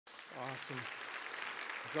Awesome.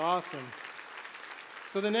 It's awesome.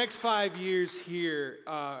 So the next 5 years here,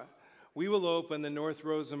 we will open the North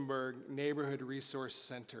Rosenberg Neighborhood Resource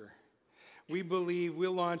Center. We believe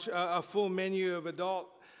we'll launch a full menu of adult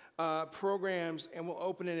programs, and we'll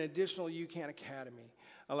open an additional UCAN Academy,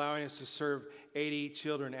 allowing us to serve 80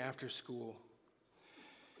 children after school.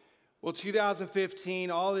 Well, 2015,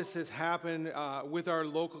 all this has happened with our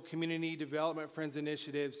local community development friends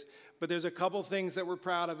initiatives, but there's a couple things that we're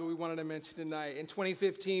proud of that we wanted to mention tonight. In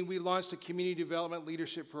 2015, we launched a community development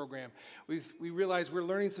leadership program. We realized we're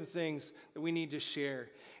learning some things that we need to share.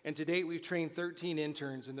 And to date, we've trained 13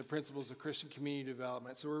 interns in the principles of Christian community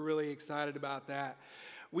development, so we're really excited about that.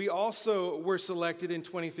 We also were selected in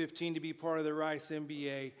 2015 to be part of the Rice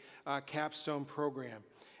MBA capstone program.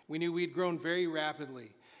 We knew we'd grown very rapidly,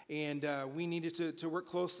 and we needed to work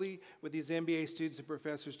closely with these MBA students and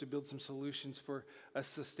professors to build some solutions for a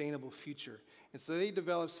sustainable future. And so they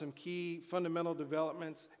developed some key fundamental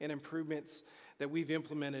developments and improvements that we've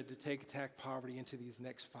implemented to attack poverty into these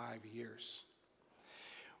next 5 years.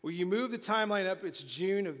 Well, you move the timeline up, it's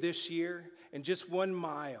June of this year, and just 1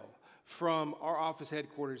 mile from our office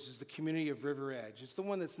headquarters is the community of River Edge. It's the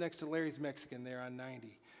one that's next to Larry's Mexican there on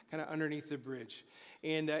 90, kind of underneath the bridge.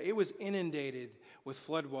 And it was inundated with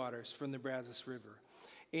floodwaters from the Brazos River.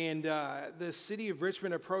 And the city of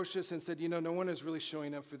Richmond approached us and said, you know, no one is really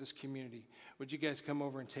showing up for this community. Would you guys come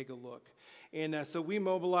over and take a look? And so we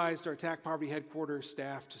mobilized our Attack Poverty headquarters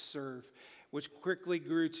staff to serve, which quickly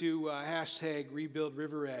grew to hashtag Rebuild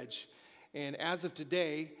River Edge. And as of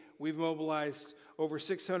today, we've mobilized over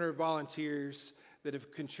 600 volunteers that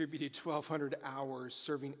have contributed 1,200 hours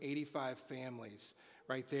serving 85 families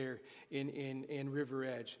right there in River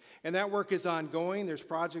Edge. And that work is ongoing. There's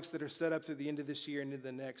projects that are set up through the end of this year and into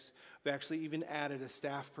the next. We've actually even added a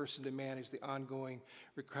staff person to manage the ongoing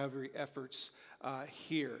recovery efforts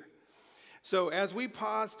here. So as we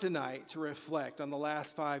pause tonight to reflect on the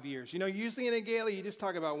last 5 years, you know, usually in a gala, you just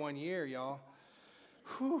talk about 1 year, y'all.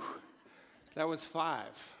 Whew, that was 5.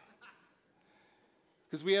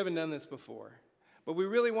 Because we haven't done this before. But we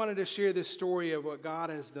really wanted to share this story of what God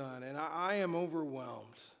has done. And I am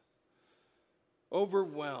overwhelmed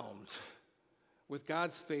with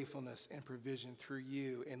God's faithfulness and provision through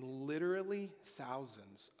you and literally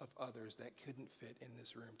thousands of others that couldn't fit in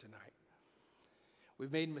this room tonight.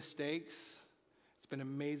 We've made mistakes. It's been an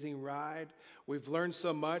amazing ride. We've learned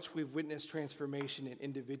so much. We've witnessed transformation in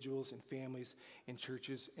individuals and families and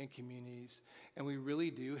churches and communities. And we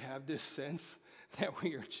really do have this sense that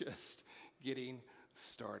we are just getting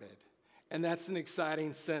started. And that's an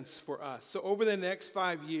exciting sense for us. So over the next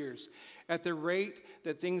 5 years, at the rate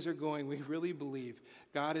that things are going, we really believe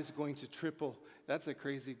God is going to triple. That's a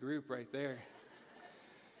crazy group right there.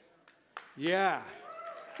 Yeah.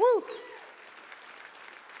 Woo!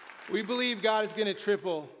 We believe God is going to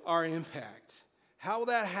triple our impact. How will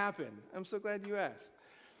that happen? I'm so glad you asked.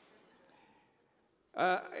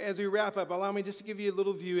 As we wrap up, allow me just to give you a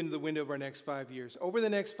little view into the window of our next 5 years. Over the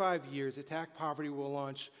next 5 years, Attack Poverty will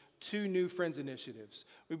launch 2 new Friends initiatives.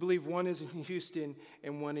 We believe one is in Houston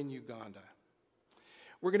and one in Uganda.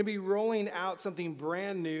 We're going to be rolling out something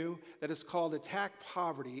brand new that is called Attack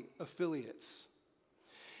Poverty Affiliates.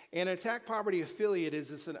 And Attack Poverty Affiliate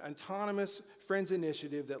is an autonomous Friends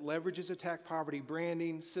initiative that leverages Attack Poverty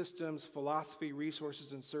branding, systems, philosophy,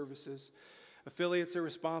 resources, and services. Affiliates are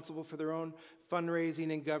responsible for their own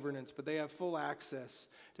fundraising and governance, but they have full access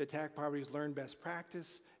to Attack Poverty's learned best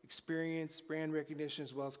practice, experience, brand recognition,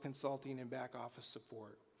 as well as consulting and back office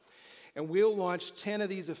support. And we'll launch 10 of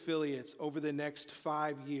these affiliates over the next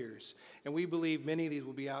 5 years, and we believe many of these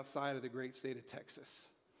will be outside of the great state of Texas.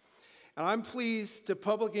 And I'm pleased to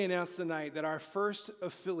publicly announce tonight that our first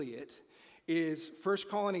affiliate is First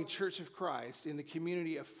Colony Church of Christ in the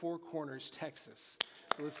community of Four Corners, Texas.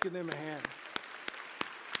 So let's give them a hand.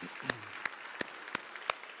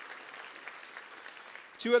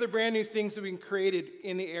 2 other brand new things that we created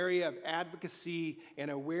in the area of advocacy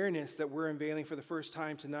and awareness that we're unveiling for the first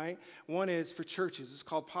time tonight. One is for churches. It's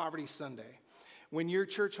called Poverty Sunday. When your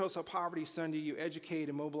church hosts a Poverty Sunday, you educate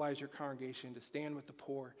and mobilize your congregation to stand with the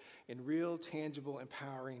poor in real, tangible,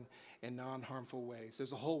 empowering, and non-harmful ways.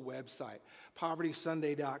 There's a whole website,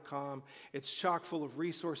 povertysunday.com. It's chock full of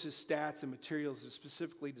resources, stats, and materials that are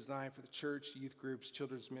specifically designed for the church, youth groups,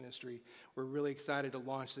 children's ministry. We're really excited to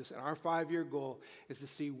launch this, and our 5-year goal is to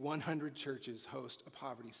see 100 churches host a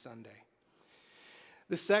Poverty Sunday.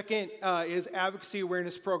 The second is advocacy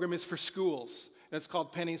awareness program is for schools, and it's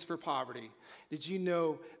called Pennies for Poverty. Did you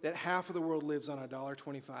know that half of the world lives on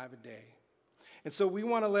 $1.25 a day? And so we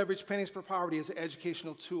want to leverage Pennies for Poverty as an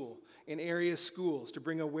educational tool in area schools to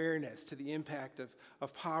bring awareness to the impact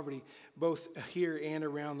of poverty, both here and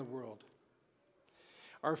around the world.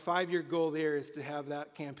 Our 5-year goal there is to have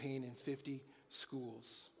that campaign in 50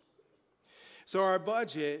 schools. So our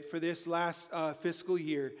budget for this last fiscal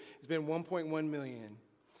year has been $1.1 million.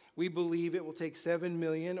 We believe it will take $7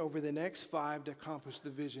 million over the next 5 to accomplish the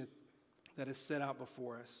vision that is set out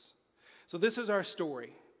before us. So this is our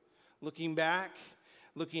story. Looking back,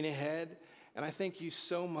 looking ahead, and I thank you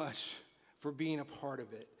so much for being a part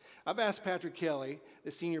of it. I've asked Patrick Kelly, the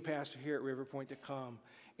senior pastor here at River Point, to come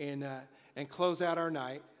and close out our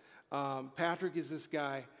night. Patrick is this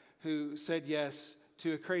guy who said yes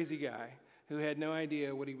to a crazy guy who had no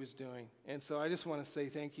idea what he was doing. And so I just want to say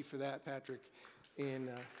thank you for that, Patrick, and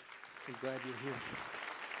I'm glad you're here.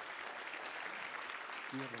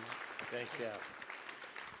 Do you have a mic? Thanks, yeah.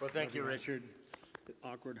 Well, thank you, Richard.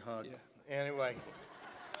 Awkward hug. Yeah. Anyway.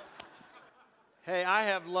 Hey, I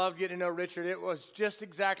have loved getting to know Richard. It was just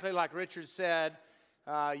exactly like Richard said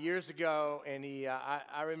years ago, and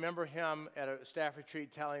I remember him at a staff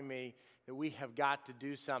retreat telling me that we have got to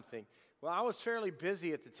do something. Well, I was fairly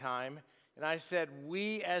busy at the time, and I said,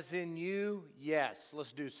 we as in you, yes,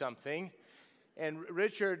 let's do something. And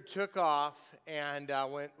Richard took off and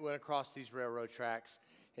went across these railroad tracks.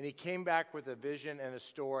 And he came back with a vision and a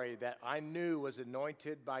story that I knew was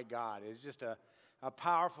anointed by God. It was just a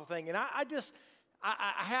powerful thing. And I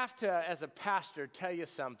have to, as a pastor, tell you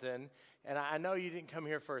something. And I know you didn't come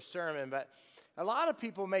here for a sermon, but a lot of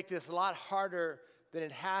people make this a lot harder than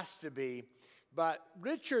it has to be. But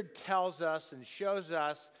Richard tells us and shows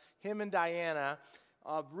us, him and Diana,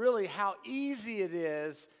 of really how easy it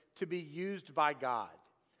is to be used by God.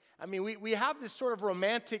 I mean, we have this sort of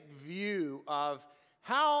romantic view of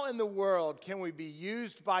how in the world can we be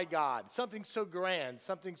used by God? Something so grand,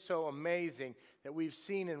 something so amazing that we've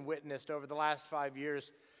seen and witnessed over the last 5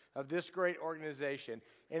 years of this great organization.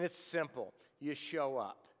 And it's simple. You show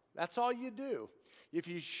up. That's all you do. If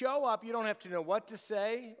you show up, you don't have to know what to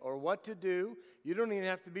say or what to do. You don't even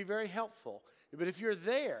have to be very helpful. But if you're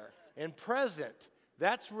there and present,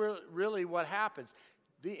 that's really what happens.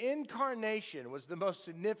 The incarnation was the most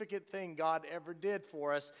significant thing God ever did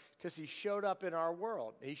for us because he showed up in our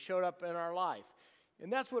world. He showed up in our life.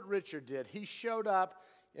 And that's what Richard did. He showed up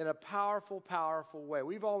in a powerful, powerful way.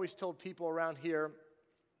 We've always told people around here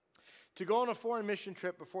to go on a foreign mission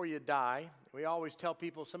trip before you die. We always tell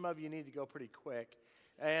people some of you need to go pretty quick.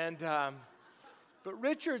 And but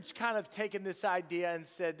Richard's kind of taken this idea and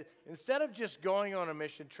said, instead of just going on a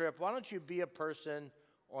mission trip, why don't you be a person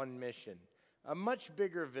on mission? A much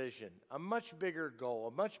bigger vision, a much bigger goal,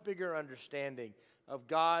 a much bigger understanding of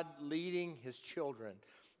God leading his children.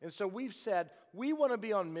 And so we've said we want to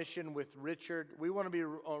be on mission with Richard. We want to be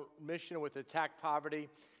on mission with Attack Poverty,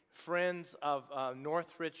 Friends of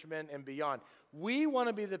North Richmond and beyond. We want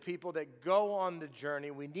to be the people that go on the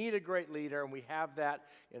journey. We need a great leader, and we have that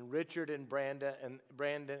in Richard and Brandon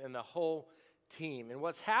and the whole team. And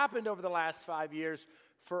what's happened over the last 5 years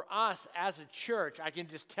for us as a church, I can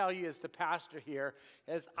just tell you as the pastor here,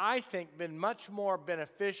 has, I think, been much more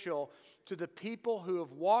beneficial to the people who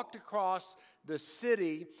have walked across the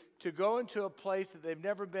city to go into a place that they've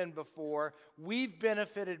never been before. We've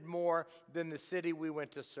benefited more than the city we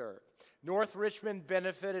went to serve. North Richmond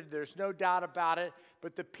benefited, there's no doubt about it,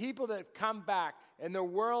 but the people that have come back and their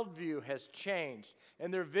worldview has changed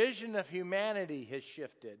and their vision of humanity has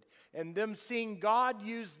shifted, and them seeing God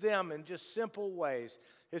use them in just simple ways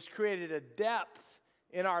has created a depth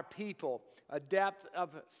in our people, a depth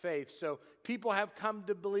of faith. So people have come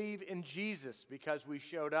to believe in Jesus because we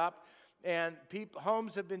showed up, and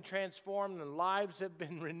homes have been transformed and lives have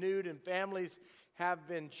been renewed and families have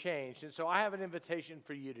been changed. And so I have an invitation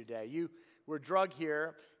for you today. You were drugged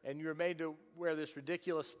here and you were made to wear this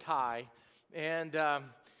ridiculous tie, and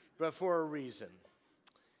but for a reason.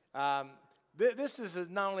 This is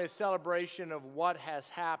not only a celebration of what has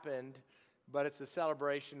happened, but it's a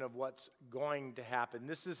celebration of what's going to happen.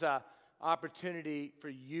 This is an opportunity for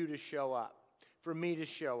you to show up, for me to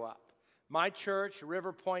show up. My church,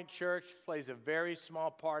 River Point Church, plays a very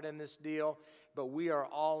small part in this deal, but we are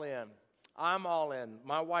all in. I'm all in.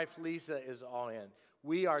 My wife, Lisa, is all in.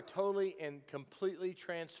 We are totally and completely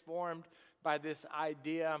transformed by this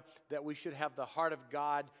idea that we should have the heart of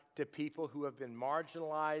God to people who have been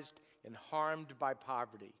marginalized and harmed by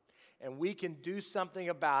poverty. And we can do something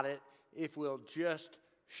about it if we'll just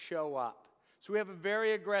show up. So we have a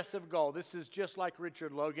very aggressive goal. This is just like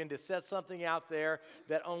Richard Logan, to set something out there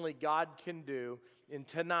that only God can do. And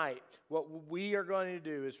tonight, what we are going to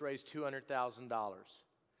do is raise $200,000.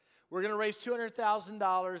 We're going to raise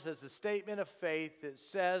 $200,000 as a statement of faith that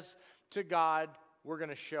says to God, we're going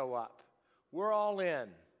to show up. We're all in.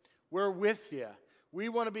 We're with you. We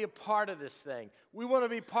want to be a part of this thing. We want to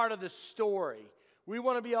be part of this story. We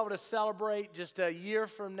want to be able to celebrate just a year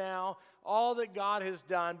from now all that God has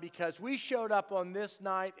done because we showed up on this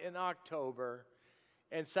night in October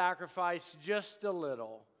and sacrificed just a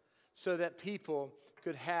little so that people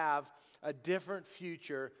could have a different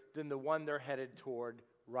future than the one they're headed toward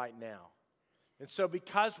right now. And so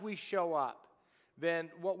because we show up, then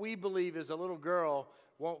what we believe is a little girl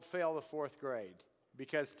won't fail the 4th grade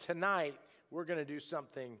because tonight we're going to do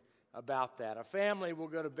something about that. A family will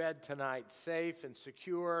go to bed tonight safe and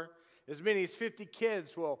secure. As many as 50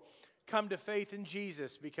 kids will come to faith in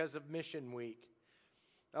Jesus because of Mission Week.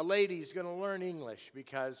 A lady's going to learn English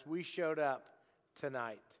because we showed up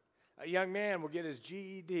tonight. A young man will get his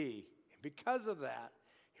GED. Because of that,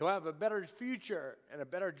 he'll have a better future and a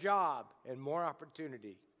better job and more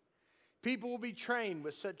opportunity. People will be trained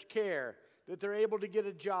with such care that they're able to get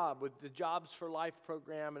a job with the Jobs for Life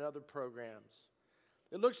program and other programs.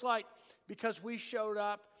 It looks like because we showed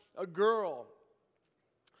up, a girl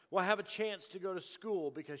will have a chance to go to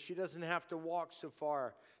school because she doesn't have to walk so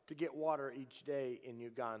far to get water each day in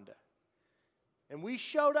Uganda. And we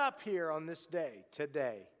showed up here on this day,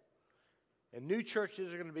 today, and new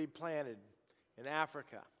churches are going to be planted in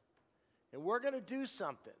Africa. And we're going to do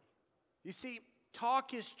something. You see,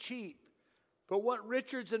 talk is cheap, but what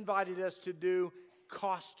Richard's invited us to do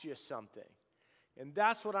costs you something. And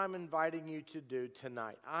that's what I'm inviting you to do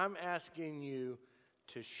tonight. I'm asking you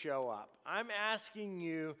to show up. I'm asking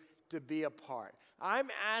you to be a part. I'm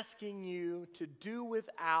asking you to do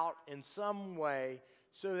without in some way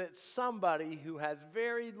so that somebody who has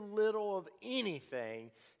very little of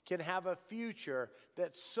anything can have a future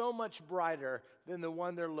that's so much brighter than the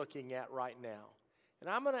one they're looking at right now. And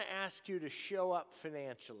I'm going to ask you to show up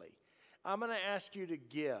financially. I'm going to ask you to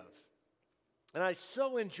give. And I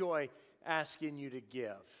so enjoy asking you to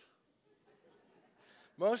give.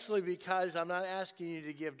 Mostly because I'm not asking you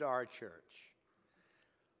to give to our church.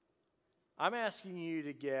 I'm asking you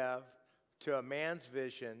to give to a man's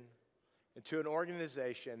vision and to an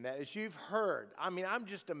organization that, as you've heard, I'm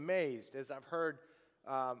just amazed as I've heard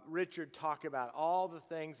Richard talk about all the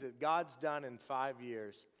things that God's done in 5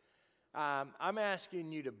 years. I'm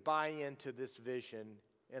asking you to buy into this vision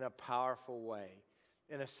in a powerful way,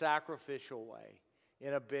 in a sacrificial way,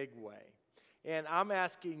 in a big way. And I'm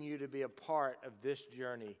asking you to be a part of this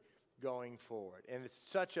journey going forward. And it's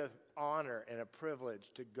such an honor and a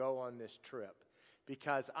privilege to go on this trip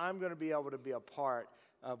because I'm going to be able to be a part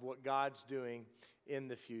of what God's doing in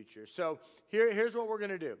the future. So here's what we're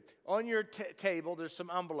going to do. On your table, there's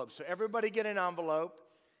some envelopes. So everybody get an envelope.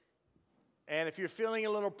 And if you're feeling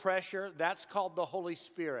a little pressure, that's called the Holy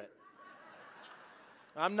Spirit.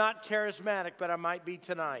 I'm not charismatic, but I might be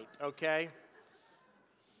tonight, okay?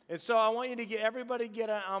 And so I want you to everybody get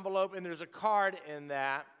an envelope, and there's a card in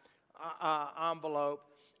that envelope.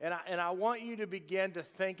 And I want you to begin to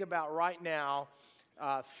think about right now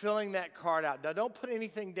filling that card out. Now, don't put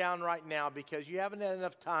anything down right now because you haven't had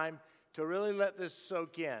enough time to really let this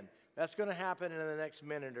soak in. That's going to happen in the next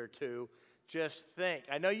minute or two. Just think.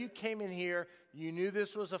 I know you came in here, you knew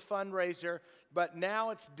this was a fundraiser, but now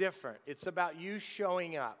it's different. It's about you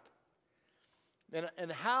showing up.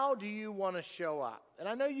 And how do you want to show up? And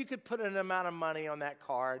I know you could put an amount of money on that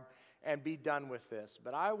card and be done with this,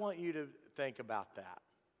 but I want you to think about that.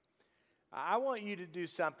 I want you to do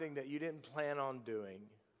something that you didn't plan on doing,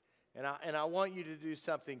 and I want you to do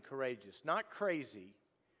something courageous. Not crazy,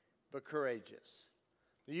 but courageous.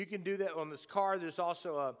 You can do that on this card. There's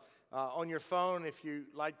also on your phone, if you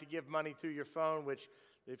like to give money through your phone, which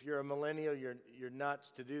if you're a millennial, you're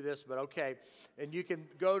nuts to do this, but okay. And you can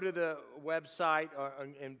go to the website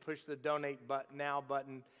and push the Donate Now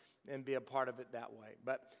button and be a part of it that way.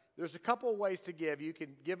 But there's a couple of ways to give. You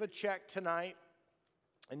can give a check tonight,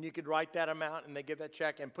 and you could write that amount, and they get that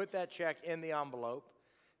check, and put that check in the envelope,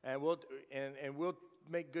 and we'll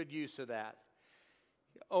make good use of that.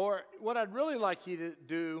 Or what I'd really like you to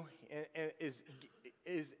do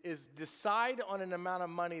is decide on an amount of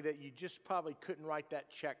money that you just probably couldn't write that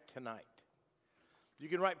check tonight. You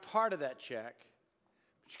can write part of that check,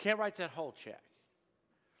 but you can't write that whole check.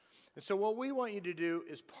 And so what we want you to do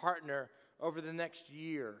is partner over the next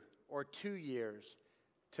year or 2 years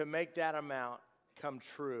to make that amount come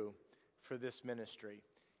true for this ministry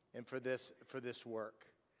and for this work.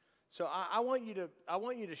 So I want you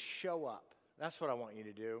to show up. That's what I want you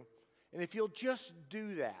to do. And if you'll just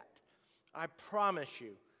do that, I promise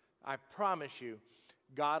you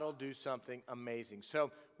God will do something amazing.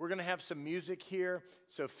 So we're going to have some music here.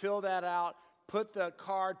 So fill that out. Put the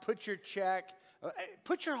card, put your check,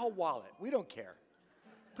 put your whole wallet. We don't care.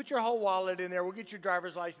 Put your whole wallet in there. We'll get your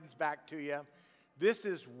driver's license back to you. This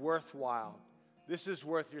is worthwhile. This is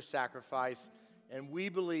worth your sacrifice. And we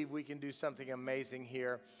believe we can do something amazing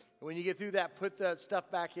here. And when you get through that, put the stuff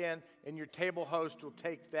back in, and your table host will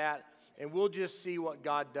take that, and we'll just see what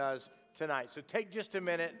God does tonight. So take just a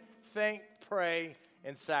minute, think, pray,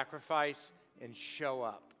 and sacrifice, and show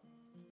up.